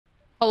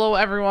Hello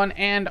everyone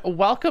and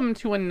welcome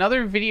to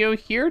another video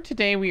here.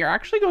 Today we are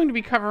actually going to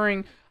be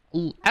covering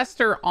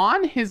Esther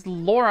on his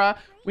Laura.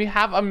 We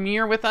have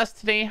Ameer with us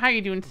today. How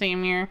you doing today,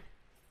 Ameer?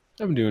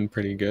 I'm doing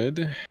pretty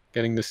good.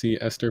 Getting to see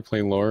Esther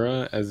play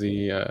Laura as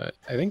he, I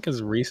think,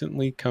 has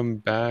recently come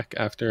back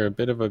after a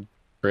bit of a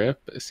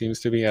trip. Seems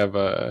to be have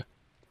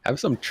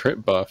some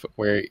trip buff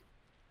where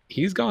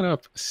he's gone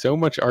up so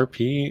much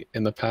RP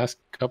in the past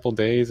couple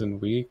days and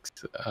weeks.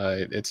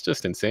 It's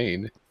just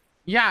insane.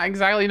 Yeah,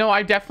 exactly. No,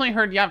 I definitely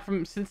heard,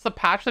 from since the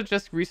patch that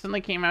just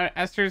recently came out,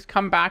 Esther's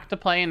come back to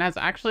play and has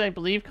actually, I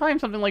believe, climbed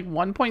something like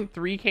 1.3k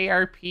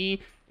RP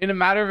in a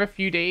matter of a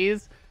few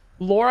days.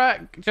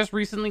 Laura just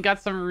recently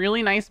got some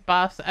really nice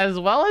buffs, as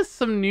well as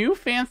some new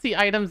fancy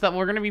items that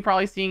we're going to be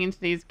probably seeing in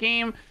today's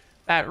game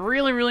that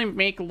really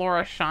make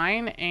Laura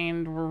shine,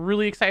 and we're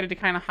really excited to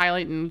kind of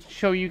highlight and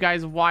show you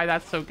guys why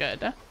that's so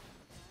good.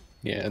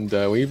 Yeah, and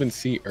we even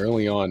see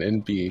early on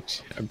in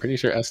Beach, I'm pretty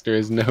sure Esther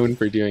is known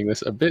for doing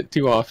this a bit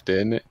too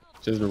often,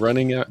 just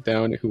running out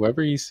down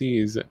whoever he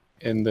sees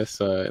in this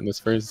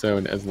first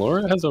zone, as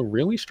Laura has a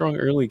really strong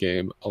early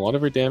game. A lot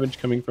of her damage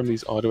coming from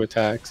these auto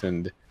attacks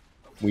and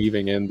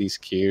weaving in these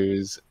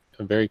Qs.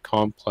 A very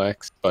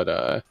complex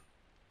but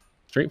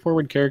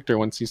straightforward character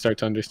once you start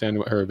to understand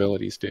what her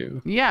abilities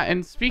do. Yeah,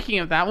 and speaking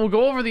of that, we'll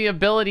go over the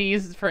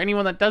abilities for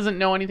anyone that doesn't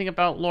know anything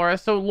about Laura.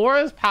 So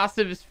Laura's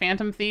passive is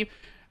Phantom Thief.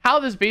 How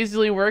this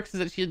basically works is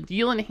that she'll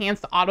deal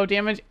enhanced auto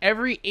damage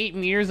every 8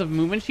 meters of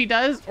movement she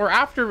does, or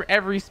after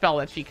every spell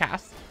that she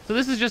casts. So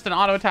this is just an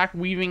auto attack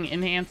weaving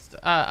enhanced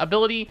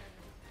ability.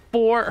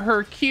 For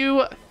her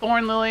Q,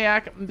 Thorn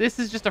Liliac, this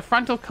is just a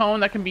frontal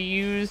cone that can be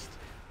used,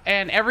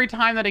 and every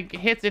time that it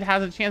hits, it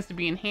has a chance to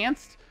be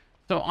enhanced.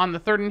 So on the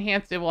third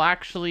enhanced, it will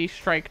actually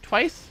strike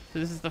twice. So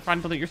this is the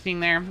frontal that you're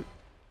seeing there.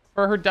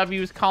 For her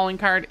W's calling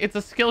card, it's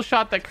a skill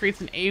shot that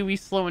creates an AoE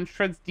slow and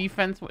shreds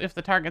defense if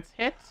the target's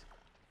hit.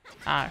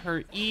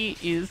 Her E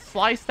is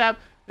Sly Step.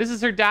 This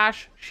is her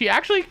dash. She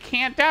actually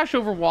can't dash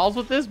over walls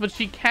with this, but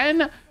she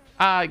can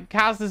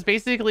cast this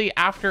basically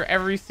after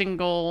every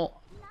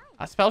single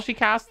spell she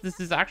casts.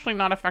 This is actually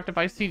not affected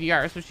by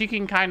CDR, so she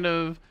can kind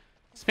of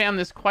spam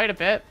this quite a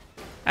bit.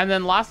 And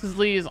then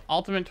lastly is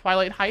Ultimate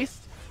Twilight Heist.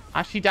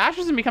 She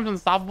dashes and becomes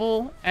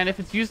unstoppable, and if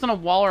it's used on a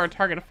wall or a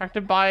target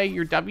affected by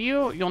your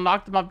W, you'll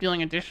knock them up,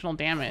 dealing additional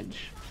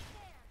damage.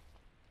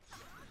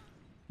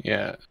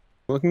 Yeah.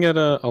 Looking at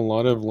a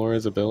lot of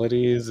Laura's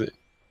abilities,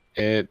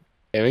 it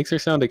makes her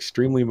sound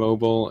extremely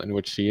mobile, in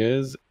which she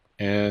is,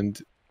 and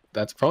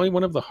that's probably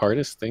one of the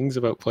hardest things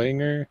about playing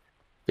her,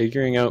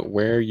 figuring out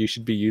where you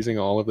should be using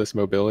all of this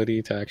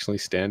mobility to actually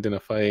stand in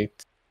a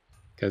fight.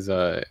 Because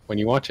when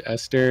you watch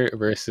Esther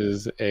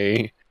versus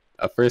a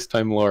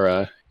first-time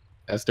Laura,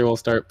 Esther will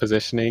start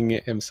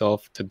positioning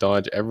himself to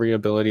dodge every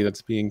ability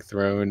that's being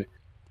thrown,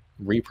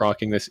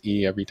 reprocking this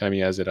E every time he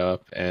has it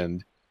up,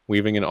 and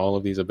weaving in all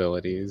of these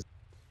abilities.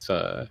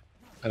 I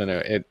don't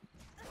know,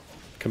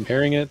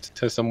 comparing it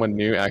to someone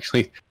new,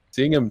 actually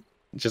seeing him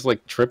just like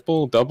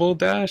double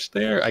dash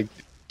there,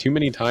 too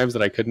many times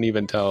that I couldn't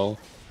even tell,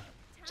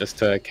 just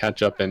to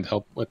catch up and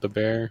help with the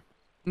bear.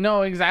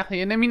 No, exactly.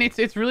 And I mean,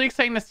 it's really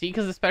exciting to see,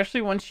 because especially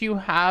once you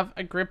have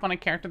a grip on a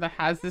character that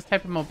has this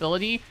type of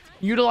mobility,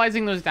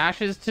 utilizing those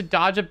dashes to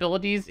dodge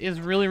abilities is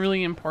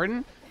really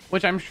important,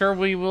 which I'm sure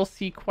we will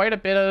see quite a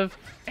bit of.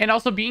 And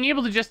also being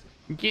able to just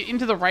get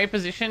into the right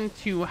position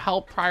to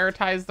help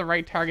prioritize the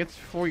right targets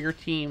for your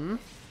team.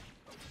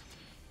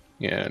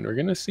 Yeah, and we're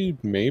gonna see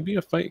maybe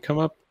a fight come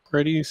up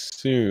pretty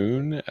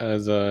soon,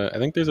 as I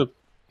think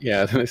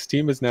this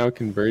team is now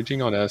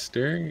converging on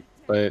Esther,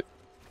 but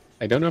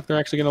I don't know if they're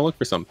actually gonna look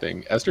for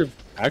something. Esther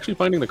actually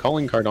finding the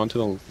calling card onto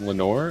the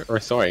Lenore, or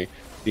sorry,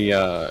 the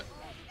so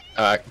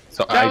That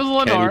was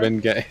I can't even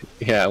get,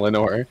 yeah,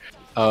 Lenore.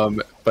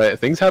 But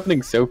things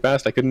happening so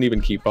fast I couldn't even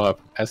keep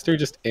up. Esther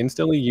just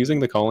instantly using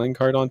the calling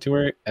card onto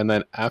her, and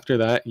then after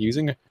that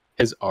using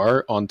his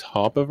R on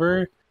top of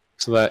her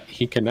so that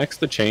he connects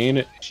the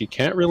chain. She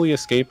can't really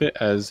escape it,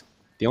 as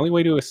the only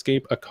way to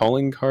escape a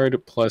calling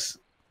card plus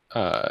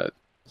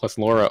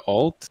Laura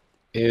ult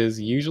is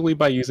usually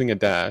by using a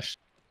dash.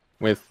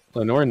 With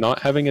Lenore not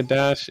having a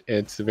dash,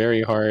 it's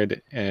very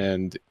hard,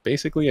 and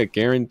basically a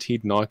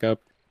guaranteed knockup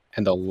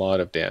and a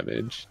lot of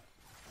damage.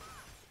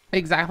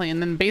 Exactly, and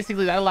then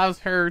basically that allows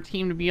her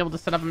team to be able to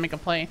set up and make a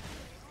play.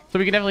 So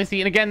we can definitely see,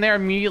 and again, they're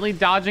immediately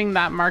dodging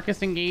that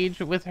Marcus engage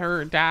with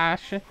her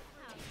dash.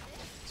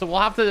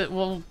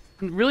 So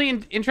really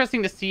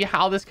interesting to see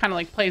how this kind of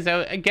like plays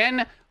out.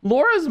 Again,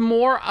 Laura's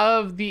more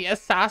of the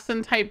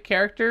assassin type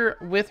character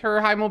with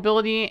her high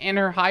mobility and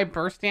her high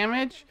burst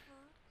damage,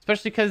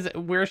 especially because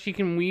where she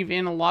can weave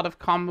in a lot of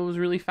combos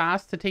really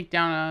fast to take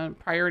down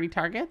priority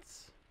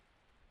targets.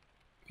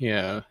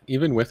 Yeah,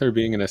 even with her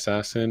being an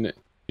assassin,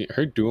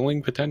 her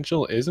dueling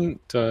potential isn't,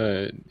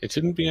 it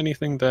shouldn't be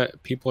anything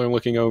that people are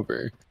looking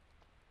over.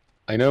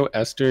 I know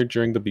Esther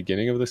during the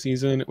beginning of the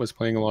season was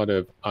playing a lot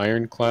of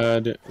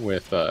Ironclad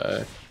with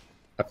a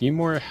few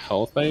more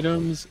health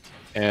items,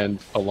 and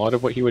a lot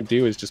of what he would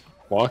do is just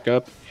walk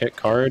up, hit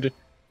card,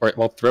 or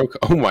well, throw,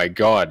 oh my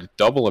god,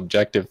 double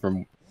objective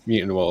from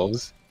mutant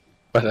wolves.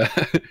 But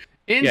yeah,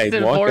 he'd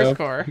Instant walk force up,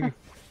 core.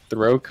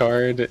 throw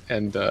card,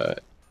 and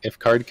if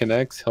card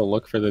connects, he'll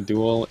look for the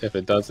duel. If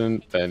it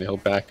doesn't, then he'll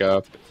back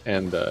up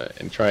and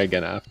try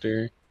again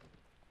after.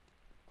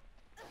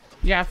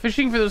 Yeah,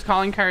 fishing for those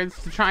calling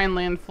cards to try and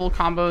land full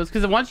combos.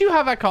 Because once you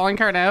have that calling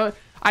card out,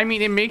 I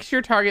mean, it makes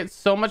your target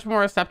so much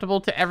more susceptible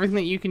to everything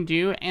that you can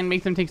do and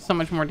make them take so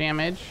much more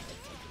damage.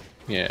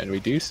 Yeah, and we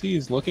do see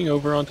he's looking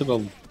over onto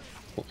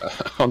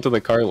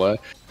the Carla,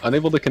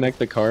 unable to connect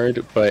the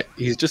card, but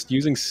he's just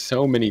using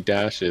so many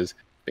dashes,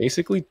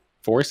 basically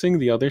forcing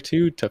the other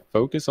two to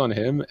focus on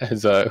him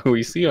as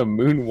we see a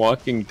moon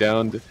walking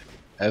down to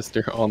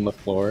Esther on the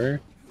floor.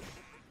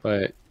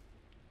 But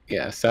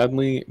yeah,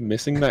 sadly,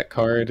 missing that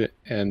card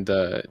and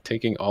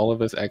taking all of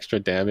this extra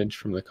damage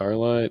from the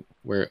Carla,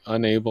 we're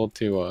unable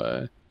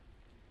to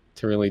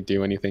really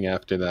do anything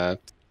after that,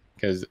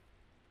 because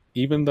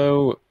even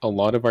though a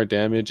lot of our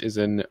damage is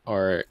in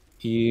our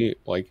E,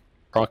 like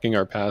proccing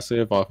our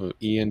passive off of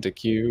E into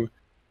Q,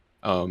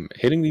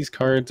 hitting these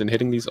cards and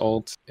hitting these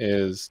ults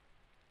is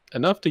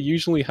enough to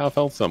usually half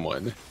health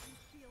someone.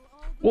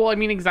 Well, I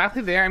mean,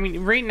 exactly there. I mean,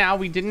 right now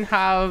we didn't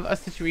have a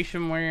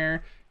situation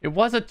where it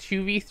was a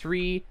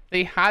 2v3.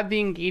 They had the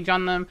engage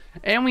on them,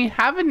 and we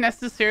haven't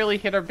necessarily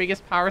hit our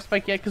biggest power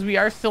spike yet because we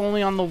are still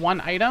only on the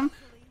one item.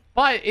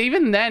 But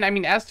even then, I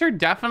mean, Esther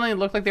definitely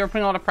looked like they were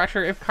putting a lot of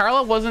pressure. If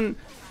Carla wasn't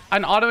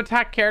an auto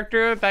attack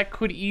character that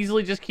could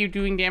easily just keep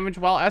doing damage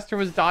while Esther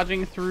was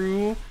dodging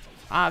through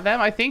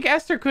them, I think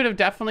Esther could have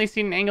definitely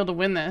seen an angle to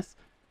win this.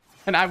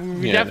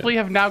 And we definitely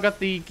have now got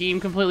the game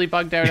completely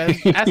bugged out as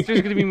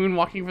Esther's going to be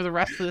moonwalking for the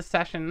rest of this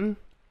session.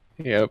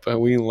 Yep,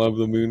 we love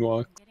the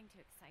moonwalk.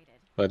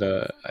 But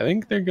I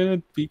think they're going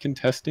to be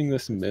contesting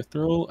this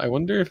mithril. I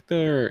wonder if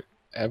they're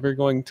ever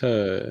going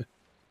to...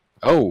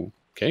 Oh,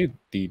 okay,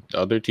 the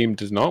other team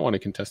does not want to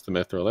contest the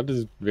mithril. That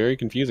is very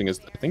confusing. I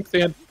think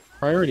they had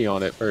priority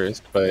on it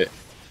first, but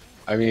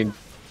I mean,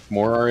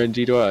 more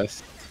RNG to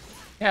us.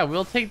 Yeah, we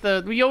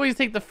always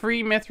take the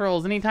free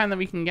mithrils anytime that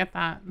we can get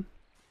that.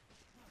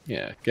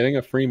 Yeah, getting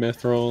a free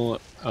mithril.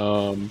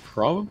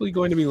 Probably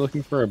going to be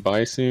looking for a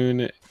buy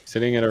soon,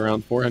 sitting at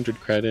around 400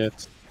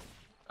 credits.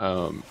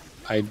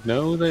 I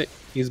know that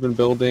he's been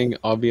building,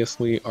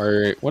 obviously,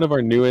 one of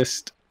our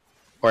newest,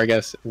 or I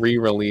guess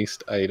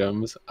re-released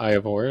items, Eye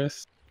of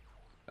Horus.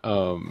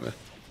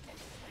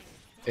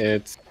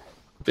 It's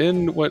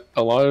been what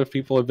a lot of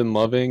people have been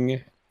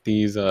loving,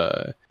 these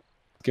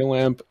skill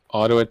amp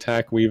auto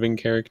attack weaving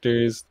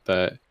characters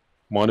that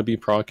want to be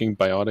proccing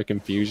biotic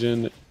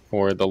infusion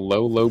for the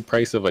low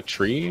price of a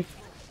tree,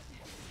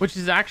 which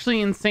is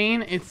actually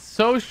insane. It's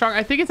so strong.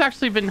 I think it's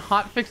actually been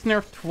hotfix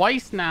nerfed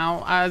twice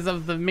now as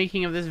of the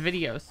making of this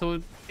video,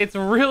 so it's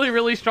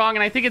really strong,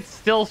 and I think it's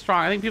still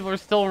strong. I think people are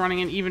still running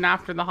it even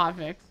after the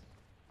hotfix.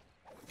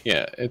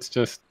 Yeah, it's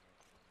just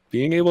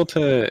being able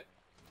to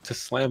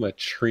slam a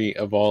tree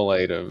of all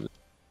items,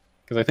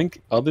 because I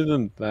think other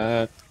than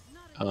that,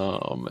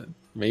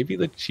 maybe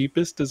the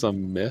cheapest is a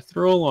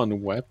mithril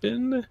on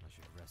weapon.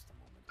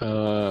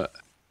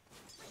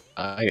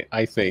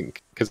 I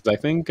think, because I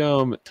think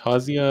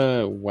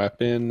Tazia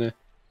weapon,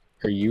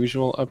 her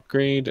usual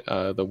upgrade,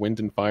 the wind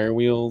and fire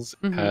wheels,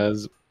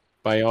 has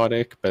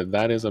biotic, but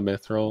that is a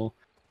mithril.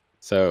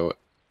 So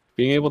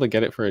being able to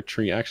get it for a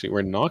tree, actually,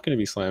 we're not going to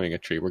be slamming a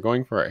tree. We're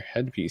going for our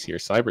headpiece here,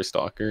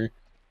 Cyberstalker.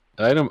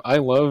 An item I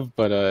love,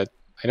 but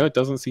I know it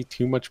doesn't see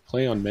too much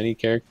play on many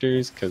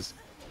characters, because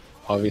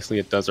obviously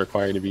it does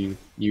require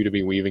you to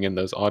be weaving in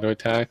those auto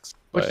attacks.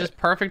 Which is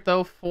perfect,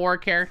 though, for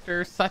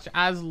characters such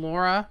as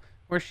Laura,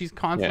 where she's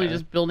constantly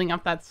just building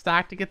up that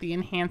stack to get the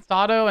enhanced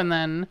auto and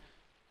then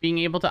being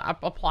able to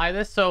apply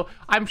this. So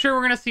I'm sure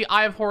we're going to see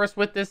Eye of Horus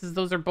with this, as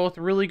those are both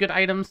really good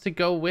items to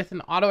go with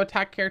an auto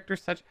attack character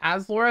such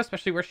as Laura,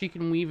 especially where she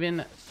can weave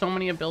in so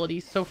many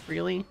abilities so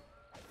freely.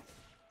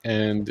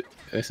 And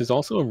this is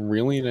also a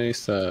really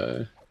nice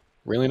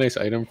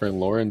item for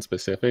Laura in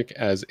specific,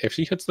 as if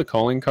she hits the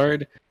calling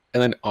card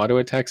and then auto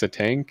attacks a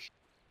tank,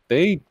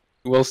 they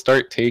will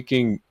start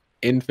taking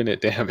infinite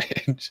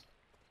damage.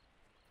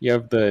 You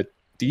have the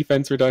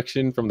defense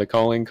reduction from the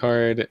calling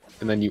card,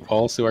 and then you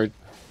also are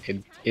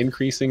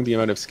increasing the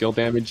amount of skill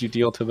damage you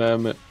deal to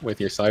them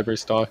with your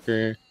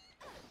Cyberstalker.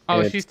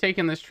 Oh, she's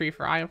taking this tree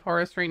for Eye of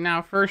Horus right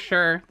now, for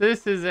sure.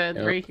 This is it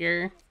right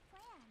here.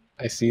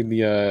 I see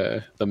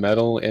the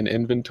metal in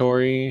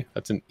inventory.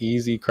 That's an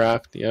easy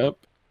craft, yep.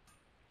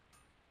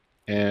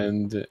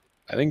 And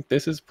I think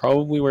this is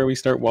probably where we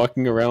start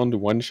walking around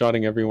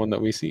one-shotting everyone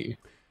that we see.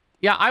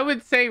 Yeah, I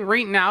would say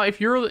right now,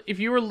 if you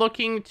were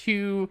looking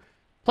to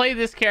play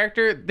this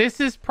character, this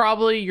is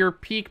probably your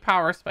peak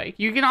power spike.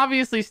 You can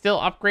obviously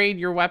still upgrade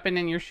your weapon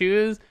and your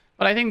shoes,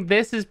 but I think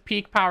this is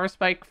peak power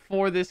spike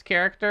for this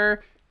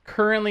character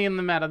currently in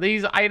the meta.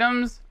 These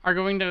items are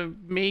going to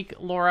make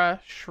Laura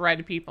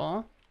shred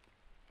people.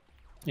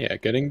 Yeah,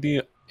 getting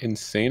the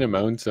insane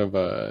amounts of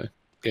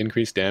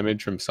increased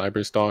damage from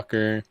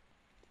Cyberstalker,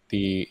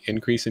 the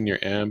increase in your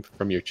amp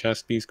from your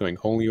chest piece going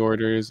Holy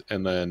Orders,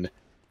 and then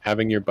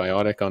having your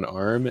biotic on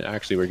arm.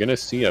 Actually, we're gonna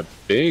see a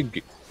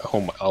big,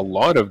 a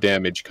lot of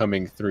damage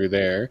coming through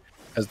there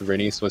as the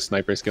Vernice was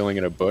sniper skilling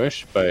in a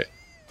bush, but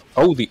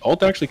oh, the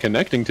ult actually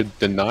connecting to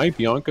deny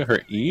Bianca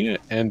her E,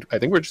 and I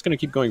think we're just gonna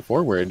keep going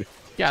forward.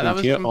 Yeah, that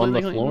Seeing was Tia on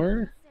the completely clean.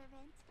 floor.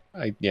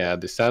 Yeah,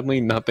 there's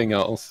sadly nothing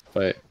else,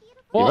 but the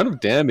Well, amount of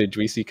damage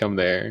we see come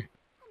there.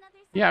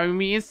 yeah, I mean,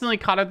 we instantly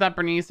caught up that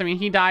Bernice. I mean,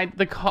 he died.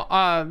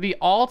 The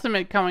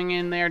ultimate coming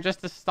in there just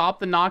to stop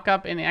the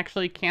knockup and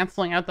actually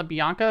canceling out the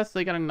Bianca, so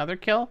they got another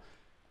kill.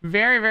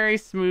 Very, very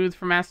smooth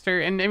from Esther.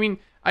 And I mean,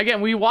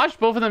 again, we watched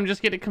both of them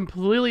just get it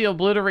completely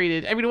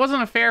obliterated. I mean, it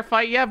wasn't a fair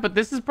fight yet, but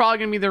this is probably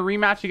going to be the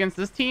rematch against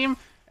this team,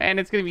 and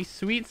it's going to be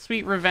sweet,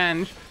 sweet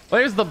revenge.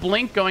 Well, there's the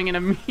blink going in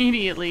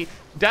immediately.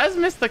 Does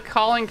miss the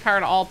calling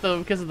card ult, though,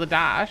 because of the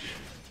dash.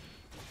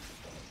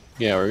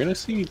 Yeah, we're gonna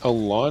see a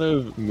lot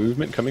of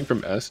movement coming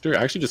from Esther.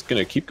 Actually, just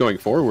gonna keep going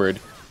forward.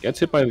 Gets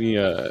hit by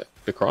the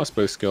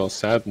crossbow skill,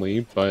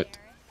 sadly, but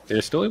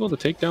they're still able to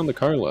take down the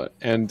Carla.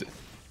 And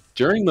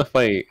during the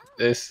fight,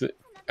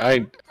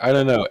 I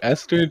don't know.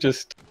 Esther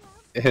just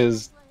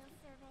he's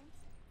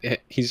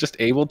just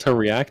able to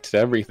react to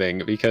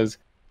everything because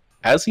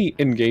as he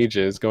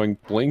engages, going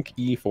blink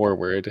E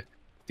forward,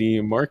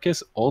 the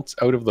Marcus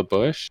ults out of the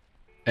bush,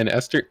 and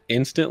Esther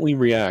instantly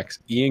reacts,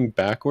 E-ing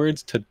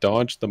backwards to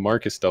dodge the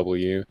Marcus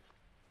W,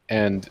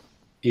 and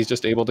he's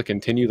just able to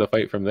continue the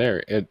fight from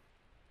there.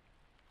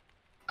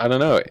 I don't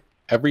know.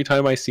 Every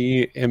time I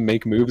see him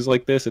make moves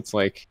like this, it's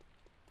like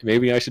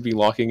maybe I should be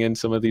locking in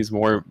some of these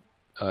more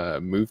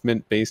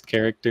movement-based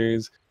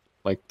characters,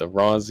 like the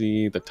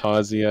Rozzy, the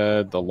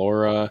Tazia, the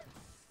Laura,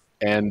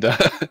 and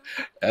and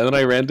then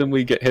I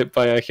randomly get hit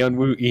by a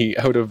Hyunwoo E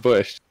out of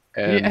bush.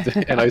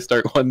 And I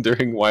start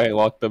wondering why I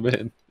locked them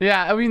in.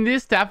 Yeah, I mean,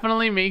 this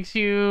definitely makes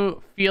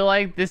you feel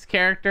like this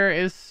character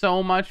is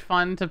so much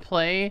fun to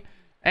play.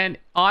 And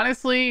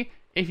honestly,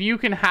 if you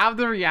can have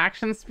the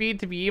reaction speed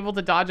to be able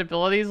to dodge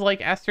abilities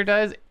like Esther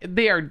does,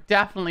 they are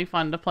definitely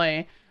fun to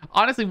play.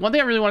 Honestly, one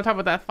thing I really want to talk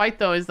about that fight,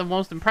 though, is the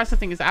most impressive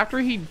thing is after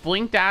he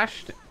blink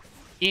dashed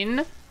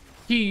in,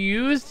 he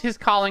used his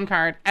calling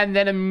card and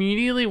then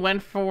immediately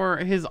went for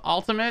his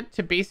ultimate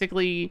to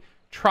basically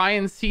try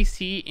and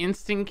CC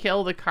instant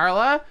kill the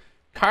Carla.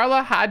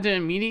 Carla had to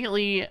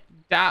immediately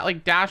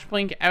dash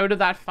blink out of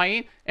that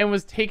fight and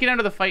was taken out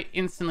of the fight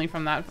instantly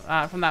from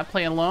that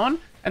play alone.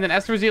 And then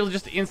Esther was able to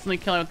just instantly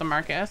kill out the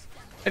Marcus.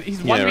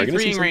 He's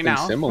 1v3ing right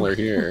now. Similar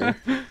here,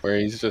 where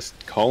he's just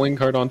calling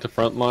card onto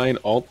frontline,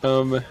 ult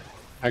them,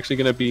 actually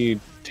going to be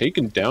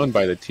taken down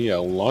by the Tia. A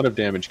lot of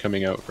damage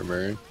coming out from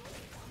her,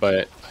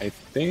 but I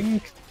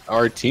think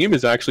our team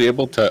is actually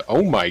able to...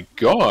 Oh my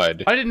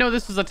god! I didn't know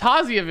this was a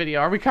Tazia video.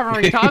 Are we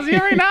covering Tazia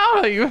right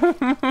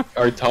now?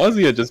 Our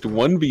Tazia just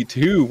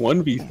 1v2,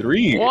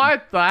 1v3.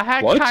 What the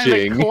heck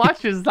kind of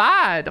clutch is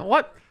that?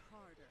 What?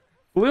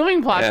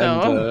 Blooming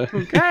Plateau.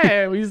 And,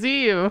 okay, we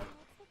see you.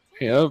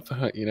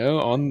 Yep, you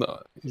know,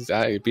 he's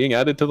being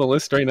added to the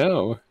list right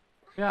now.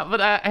 Yeah,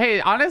 but hey,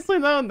 honestly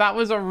though, that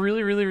was a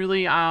really, really,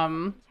 really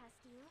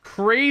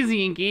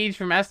crazy engage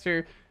from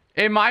Esther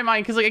in my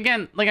mind. Because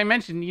again, like I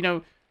mentioned, you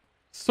know,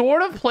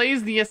 sort of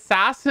plays the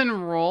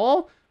assassin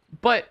role,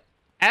 but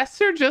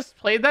Esther just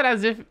played that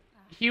as if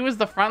he was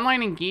the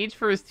frontline engage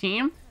for his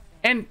team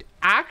and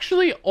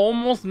actually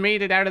almost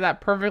made it out of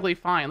that perfectly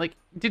fine. Like,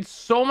 did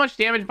so much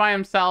damage by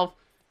himself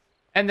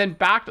and then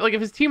back, like if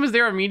his team was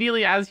there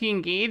immediately as he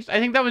engaged, I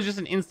think that was just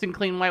an instant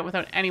clean wipe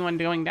without anyone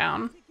going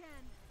down.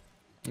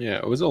 Yeah,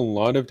 it was a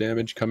lot of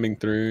damage coming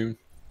through.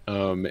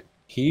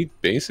 He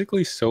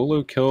basically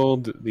solo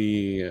killed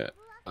the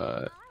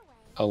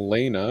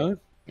Elena,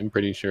 I'm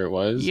pretty sure it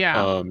was.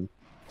 Yeah.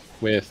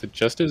 With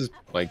just his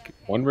like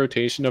one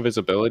rotation of his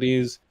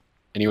abilities,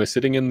 and he was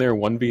sitting in there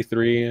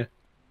 1v3.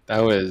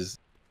 That was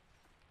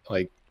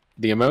like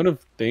the amount of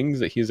things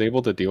that he's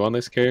able to do on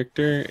this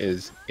character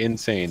is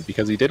insane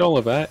because he did all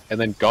of that and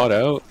then got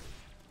out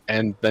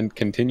and then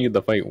continued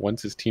the fight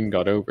once his team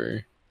got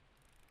over.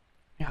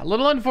 Yeah, a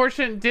little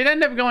unfortunate. Did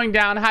end up going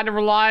down. Had to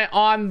rely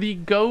on the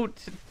GOAT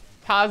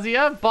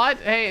Tazia, but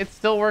hey, it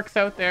still works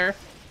out there.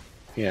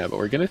 Yeah, but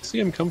we're going to see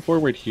him come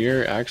forward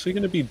here. Actually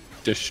going to be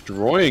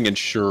destroying and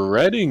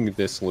shredding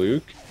this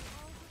Luke.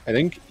 I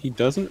think he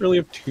doesn't really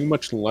have too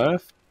much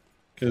left.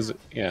 Because,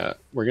 yeah,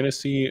 we're going to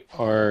see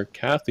our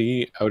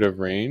Kathy out of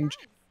range.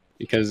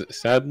 Because,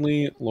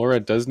 sadly, Laura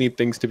does need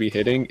things to be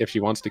hitting if she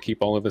wants to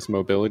keep all of this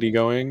mobility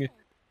going.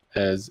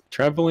 As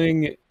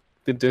traveling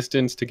the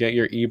distance to get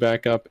your E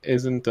back up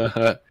isn't...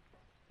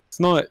 it's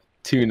not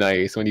too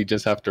nice when you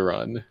just have to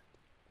run.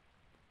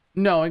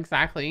 No,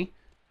 exactly.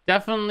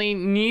 Definitely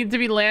need to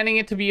be landing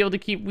it to be able to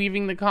keep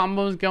weaving the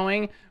combos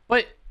going.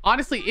 But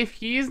honestly, if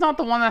he's not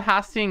the one that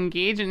has to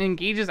engage and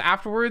engages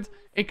afterwards,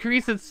 it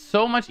creates it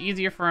so much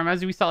easier for him.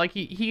 As we saw, like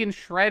he can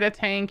shred a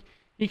tank,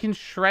 he can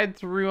shred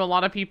through a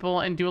lot of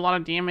people and do a lot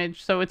of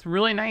damage. So it's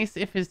really nice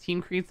if his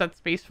team creates that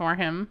space for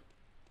him.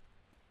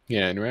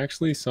 Yeah, and we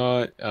actually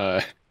saw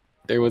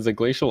there was a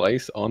glacial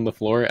ice on the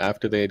floor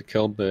after they had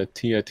killed the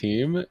Tia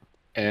team.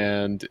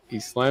 and he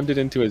slammed it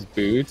into his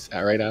boots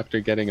right after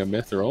getting a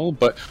mithril.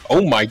 But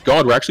oh my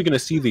god, we're actually going to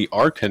see the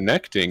R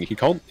connecting.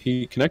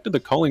 He connected the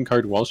calling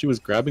card while she was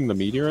grabbing the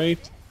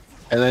meteorite,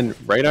 and then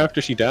right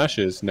after she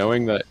dashes,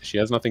 knowing that she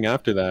has nothing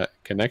after that,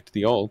 connect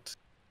the ult.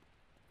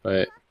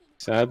 But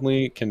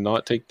sadly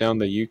cannot take down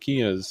the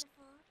Yuki, as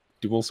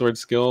dual sword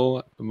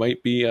skill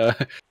might be a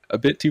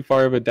bit too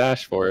far of a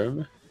dash for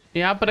him.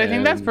 Yeah, but I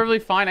think that's perfectly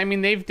fine. I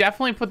mean, they've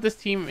definitely put this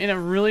team in a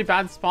really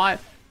bad spot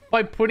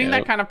by putting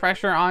that kind of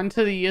pressure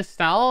onto the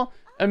Estelle.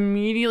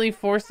 Immediately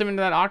forced them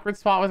into that awkward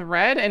spot with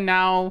red, and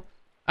now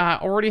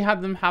already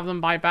have them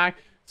buy back.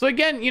 So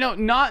again, you know,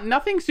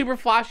 nothing super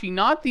flashy,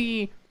 not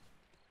the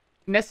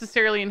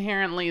necessarily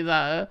inherently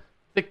the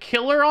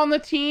killer on the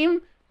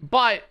team,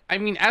 but I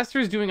mean,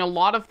 Esther's doing a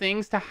lot of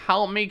things to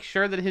help make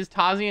sure that his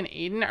Tazi and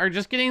Aiden are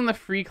just getting the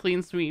free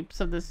clean sweeps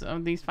of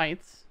these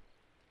fights.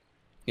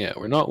 Yeah,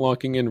 we're not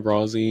locking in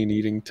Rozzy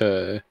needing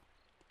to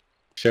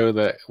show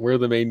that we're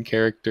the main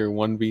character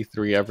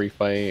 1v3 every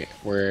fight.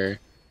 We're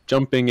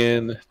jumping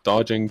in,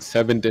 dodging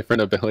 7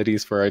 different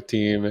abilities for our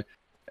team,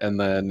 and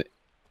then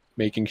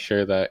making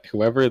sure that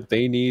whoever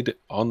they need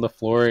on the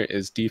floor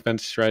is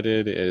defense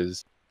shredded,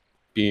 is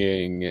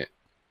being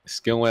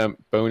skill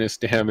amp bonus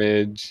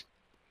damage.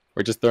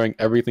 We're just throwing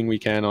everything we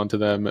can onto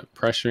them,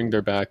 pressuring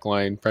their back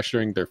line,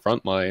 pressuring their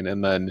front line,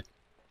 and then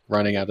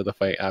running out of the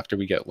fight after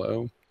we get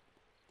low.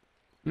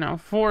 No,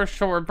 for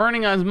sure.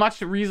 Burning as much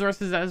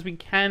resources as we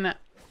can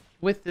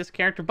with this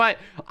character. But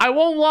I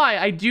won't lie,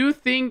 I do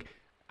think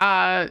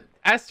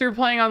Esther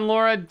playing on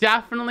Laura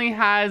definitely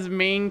has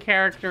main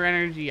character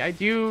energy. I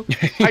do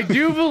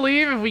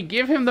believe if we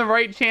give him the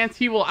right chance,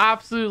 he will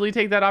absolutely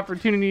take that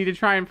opportunity to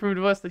try and prove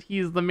to us that he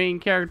is the main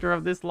character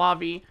of this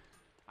lobby.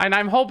 And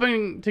I'm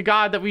hoping to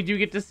God that we do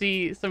get to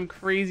see some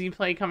crazy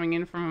play coming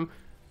in from him.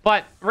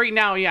 But right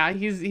now, yeah,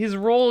 his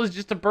role is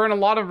just to burn a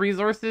lot of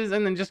resources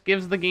and then just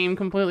gives the game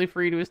completely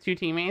free to his 2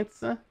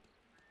 teammates.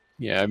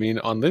 Yeah, I mean,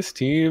 on this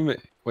team,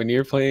 when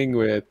you're playing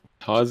with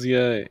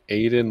Tazia,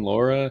 Aiden,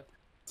 Laura,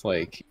 it's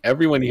like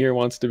everyone here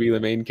wants to be the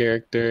main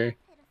character.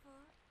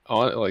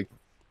 Like,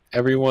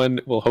 everyone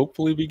will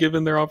hopefully be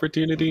given their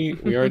opportunity.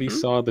 We already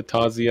saw the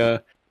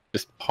Tazia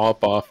just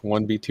pop off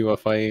 1v2 a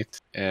fight,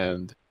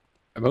 and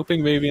I'm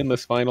hoping maybe in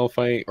this final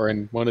fight, or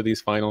in one of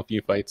these final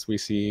few fights we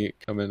see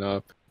coming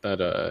up,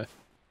 that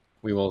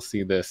we will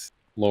see this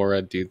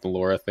Laura do the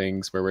Laura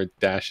things where we're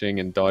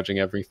dashing and dodging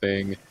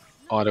everything,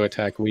 auto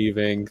attack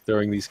weaving,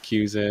 throwing these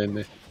Qs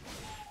in.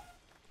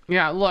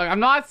 Yeah, look,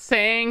 I'm not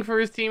saying for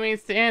his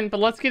teammates to end,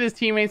 but let's get his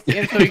teammates to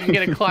end so he can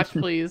get a clutch,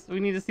 please. We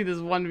need to see this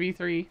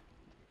 1v3.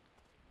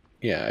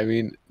 Yeah, I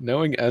mean,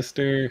 knowing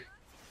Esther,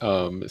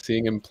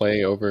 seeing him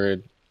play over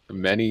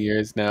many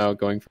years now,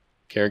 going from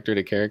character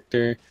to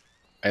character,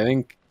 I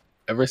think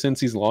ever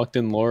since he's locked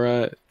in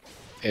Laura,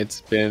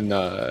 it's been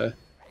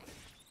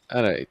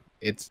I don't know,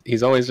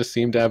 he's always just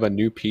seemed to have a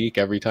new peak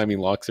every time he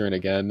locks her in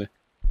again.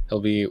 He'll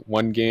be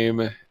one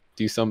game,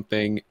 do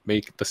something,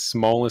 make the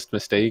smallest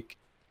mistake,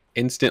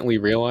 instantly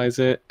realize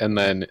it, and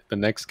then the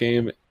next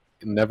game,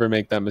 never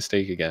make that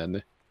mistake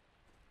again.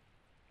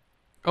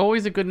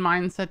 Always a good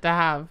mindset to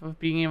have, of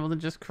being able to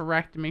just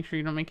correct and make sure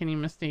you don't make any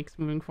mistakes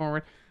moving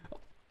forward.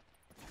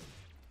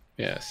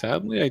 Yeah,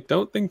 sadly, I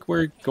don't think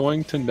we're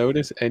going to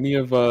notice any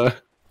of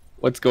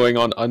what's going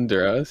on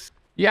under us.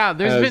 Yeah,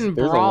 there's been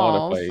brawls. A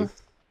lot of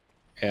fights.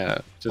 Yeah,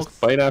 just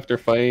fight after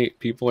fight.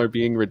 People are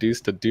being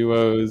reduced to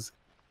duos.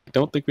 I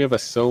don't think we have a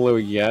solo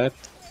yet,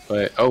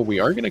 but oh, we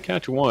are going to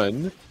catch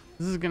one.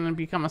 This is going to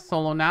become a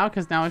solo now,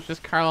 because now it's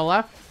just Carla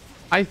left.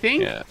 I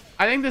think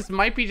this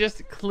might be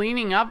just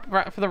cleaning up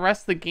for the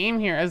rest of the game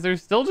here, as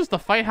there's still just a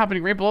fight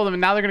happening right below them, and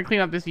now they're going to clean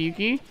up this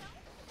Yuki.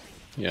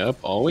 Yep,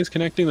 always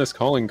connecting this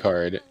calling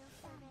card.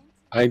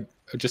 I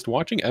just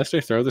watching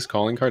Esther throw this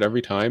calling card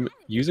every time,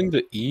 using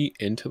the E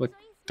into the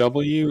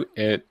W,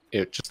 it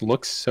just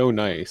looks so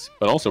nice.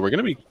 But also, we're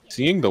going to be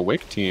seeing the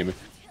Wick team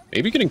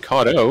maybe getting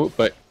caught out,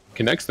 but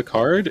connects the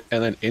card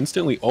and then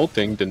instantly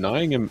ulting,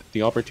 denying him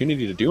the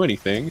opportunity to do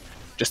anything,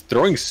 just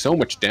throwing so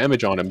much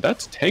damage on him.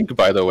 That's Tank,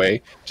 by the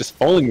way, just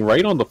falling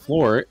right on the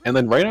floor, and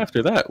then right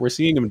after that, we're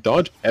seeing him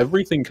dodge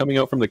everything coming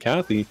out from the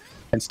Kathy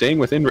and staying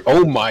within.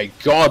 Oh my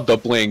god, the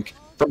blink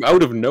from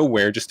out of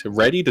nowhere, just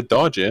ready to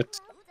dodge it.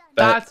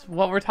 That's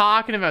what we're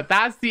talking about.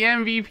 That's the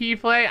MVP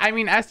play. I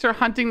mean, Esther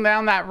hunting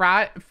down that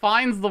rat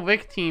finds the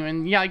Wick team,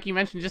 and yeah, like you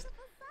mentioned,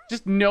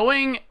 just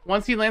knowing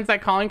once he lands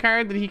that calling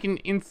card that he can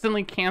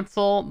instantly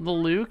cancel the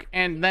Luke,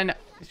 and then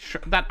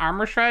that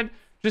armor shred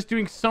just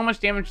doing so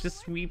much damage to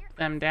sweep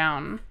them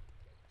down.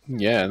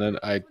 Yeah, and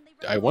then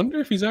I wonder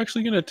if he's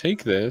actually gonna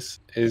take this.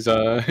 Is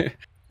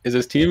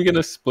his team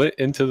gonna split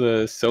into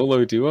the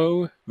solo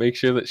duo? Make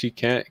sure that she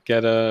can't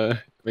get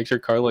make sure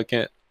Carla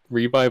can't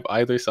revive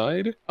either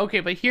side. Okay,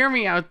 but hear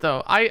me out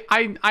though.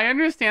 I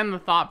understand the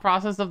thought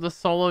process of the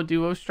solo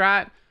duo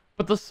strat,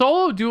 but the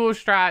solo duo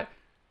strat,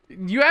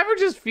 you ever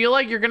just feel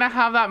like you're gonna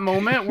have that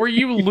moment where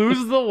you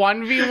lose the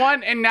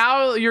 1v1 and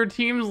now your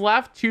team's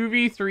left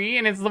 2v3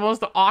 and it's the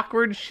most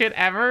awkward shit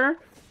ever?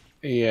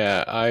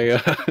 Yeah,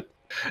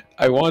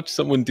 I watched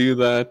someone do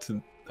that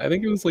I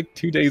think it was like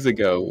 2 days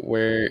ago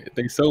where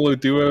they solo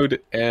duoed,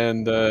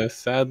 and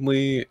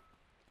sadly,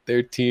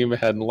 their team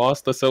had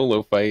lost the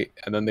solo fight,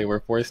 and then they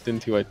were forced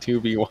into a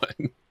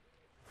 2v1.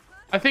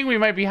 I think we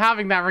might be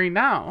having that right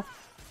now.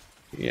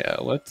 Yeah,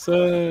 let's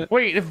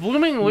Wait, if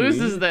Blooming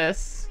loses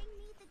this...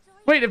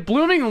 Wait, if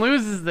Blooming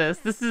loses this,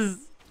 this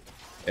is...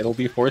 It'll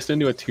be forced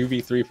into a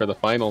 2v3 for the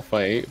final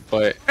fight,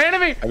 but...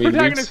 Anime I mean,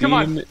 protagonist, come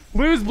on.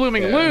 Lose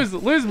Blooming, yeah.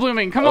 lose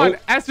Blooming. Come on,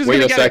 Esther's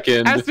gonna get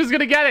it. Esther's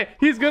gonna get it.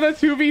 He's gonna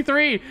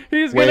 2v3.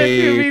 He's gonna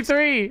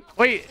 2v3.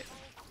 Wait.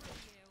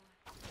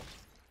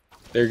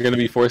 They're gonna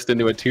be forced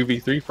into a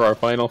 2v3 for our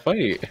final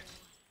fight.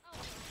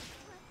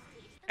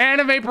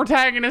 Anime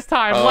protagonist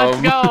time.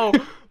 Let's go.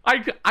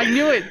 I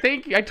knew it.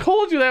 Thank you. I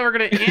told you that we're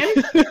gonna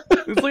end.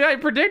 It's like I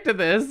predicted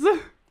this.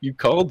 You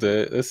called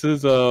it. This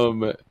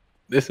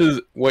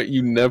is what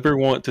you never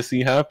want to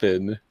see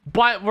happen.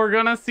 But we're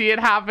gonna see it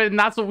happen.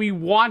 That's what we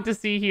want to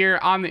see here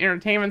on the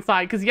entertainment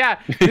side. Because yeah,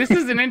 this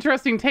is an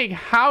interesting take.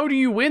 How do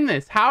you win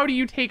this? How do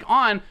you take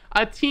on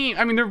a team?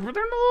 I mean, they're a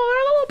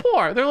little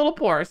poor. They're a little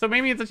poor. So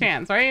maybe it's a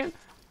chance, right?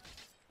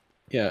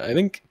 Yeah, I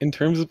think in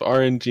terms of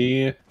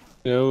RNG,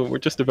 we're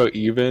just about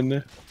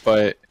even.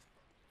 But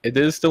it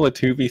is still a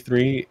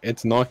 2v3.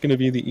 It's not going to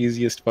be the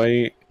easiest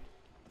fight.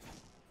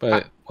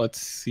 But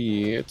let's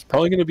see. It's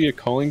probably going to be a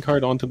calling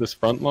card onto this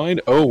front line.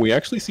 Oh, we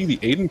actually see the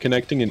Aiden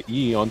connecting an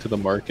E onto the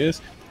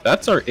Marcus.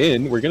 That's our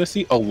in. We're going to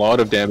see a lot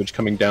of damage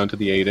coming down to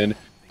the Aiden.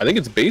 I think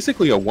it's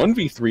basically a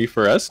 1v3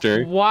 for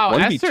Esther. Wow,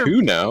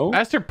 1v2 now.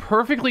 Esther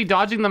perfectly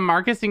dodging the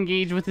Marcus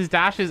engage with his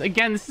dashes.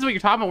 Again, this is what you're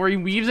talking about, where he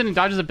weaves in and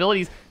dodges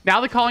abilities. Now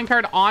the calling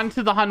card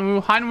onto the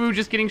Hanwoo. Hanwoo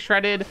just getting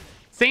shredded.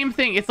 Same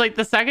thing. It's like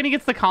the second he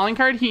gets the calling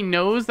card, he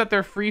knows that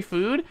they're free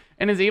food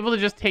and is able to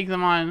just take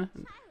them on.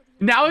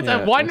 Now it's a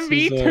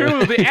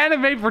 1v2. The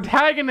anime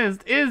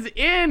protagonist is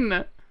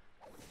in.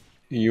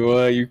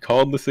 You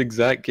called this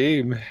exact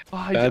game.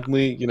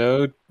 Sadly,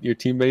 your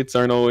teammates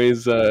aren't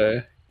always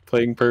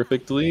playing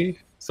perfectly.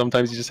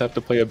 Sometimes you just have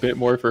to play a bit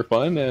more for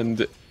fun,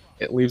 and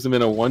it leaves him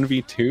in a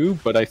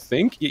 1v2. But I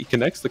think he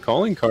connects the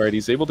calling card.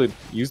 He's able to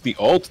use the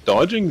ult,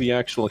 dodging the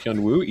actual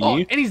Hyunwoo E. Oh,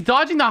 and he's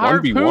dodging the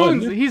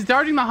harpoons. He's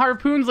dodging the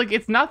harpoons like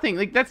it's nothing.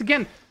 Like that's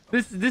again.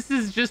 This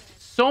is just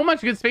so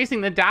much good spacing.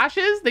 The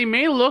dashes, they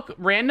may look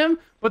random,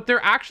 but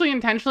they're actually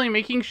intentionally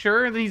making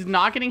sure that he's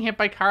not getting hit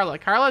by Carla.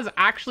 Carla is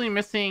actually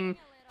missing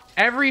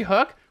every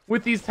hook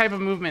with these type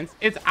of movements.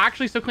 It's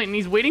actually so clean. And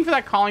he's waiting for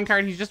that calling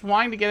card. He's just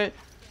wanting to get it.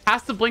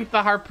 Has to blink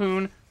the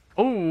harpoon.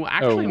 Oh,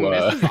 actually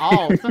misses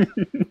alt.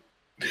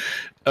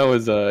 That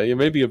was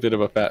maybe a bit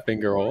of a fat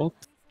finger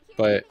ult,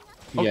 but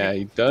yeah,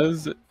 he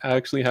does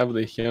actually have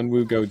the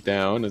Hyunwoo go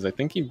down, as I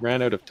think he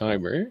ran out of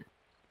timer.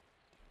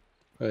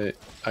 But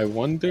I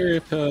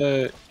wonder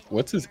if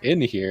what's his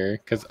in here,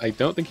 because I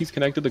don't think he's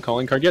connected the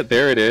calling card yet.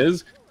 There it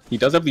is. He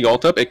does have the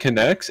ult up. It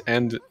connects,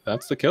 and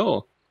that's the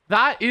kill.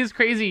 That is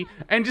crazy.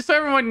 And just so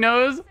everyone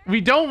knows, we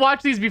don't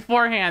watch these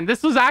beforehand.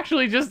 This was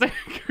actually just a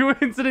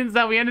coincidence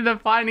that we ended up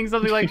finding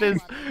something like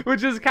this,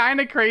 which is kind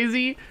of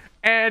crazy.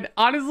 And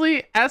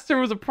honestly, Esther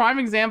was a prime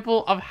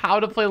example of how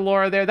to play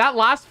Laura there. That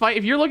last fight,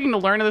 if you're looking to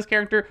learn this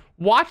character,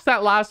 watch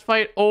that last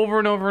fight over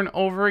and over and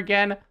over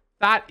again.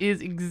 That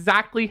is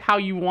exactly how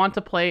you want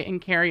to play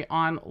and carry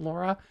on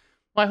Laura.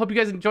 Well, I hope you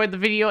guys enjoyed the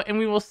video, and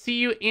we will see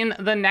you in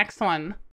the next one.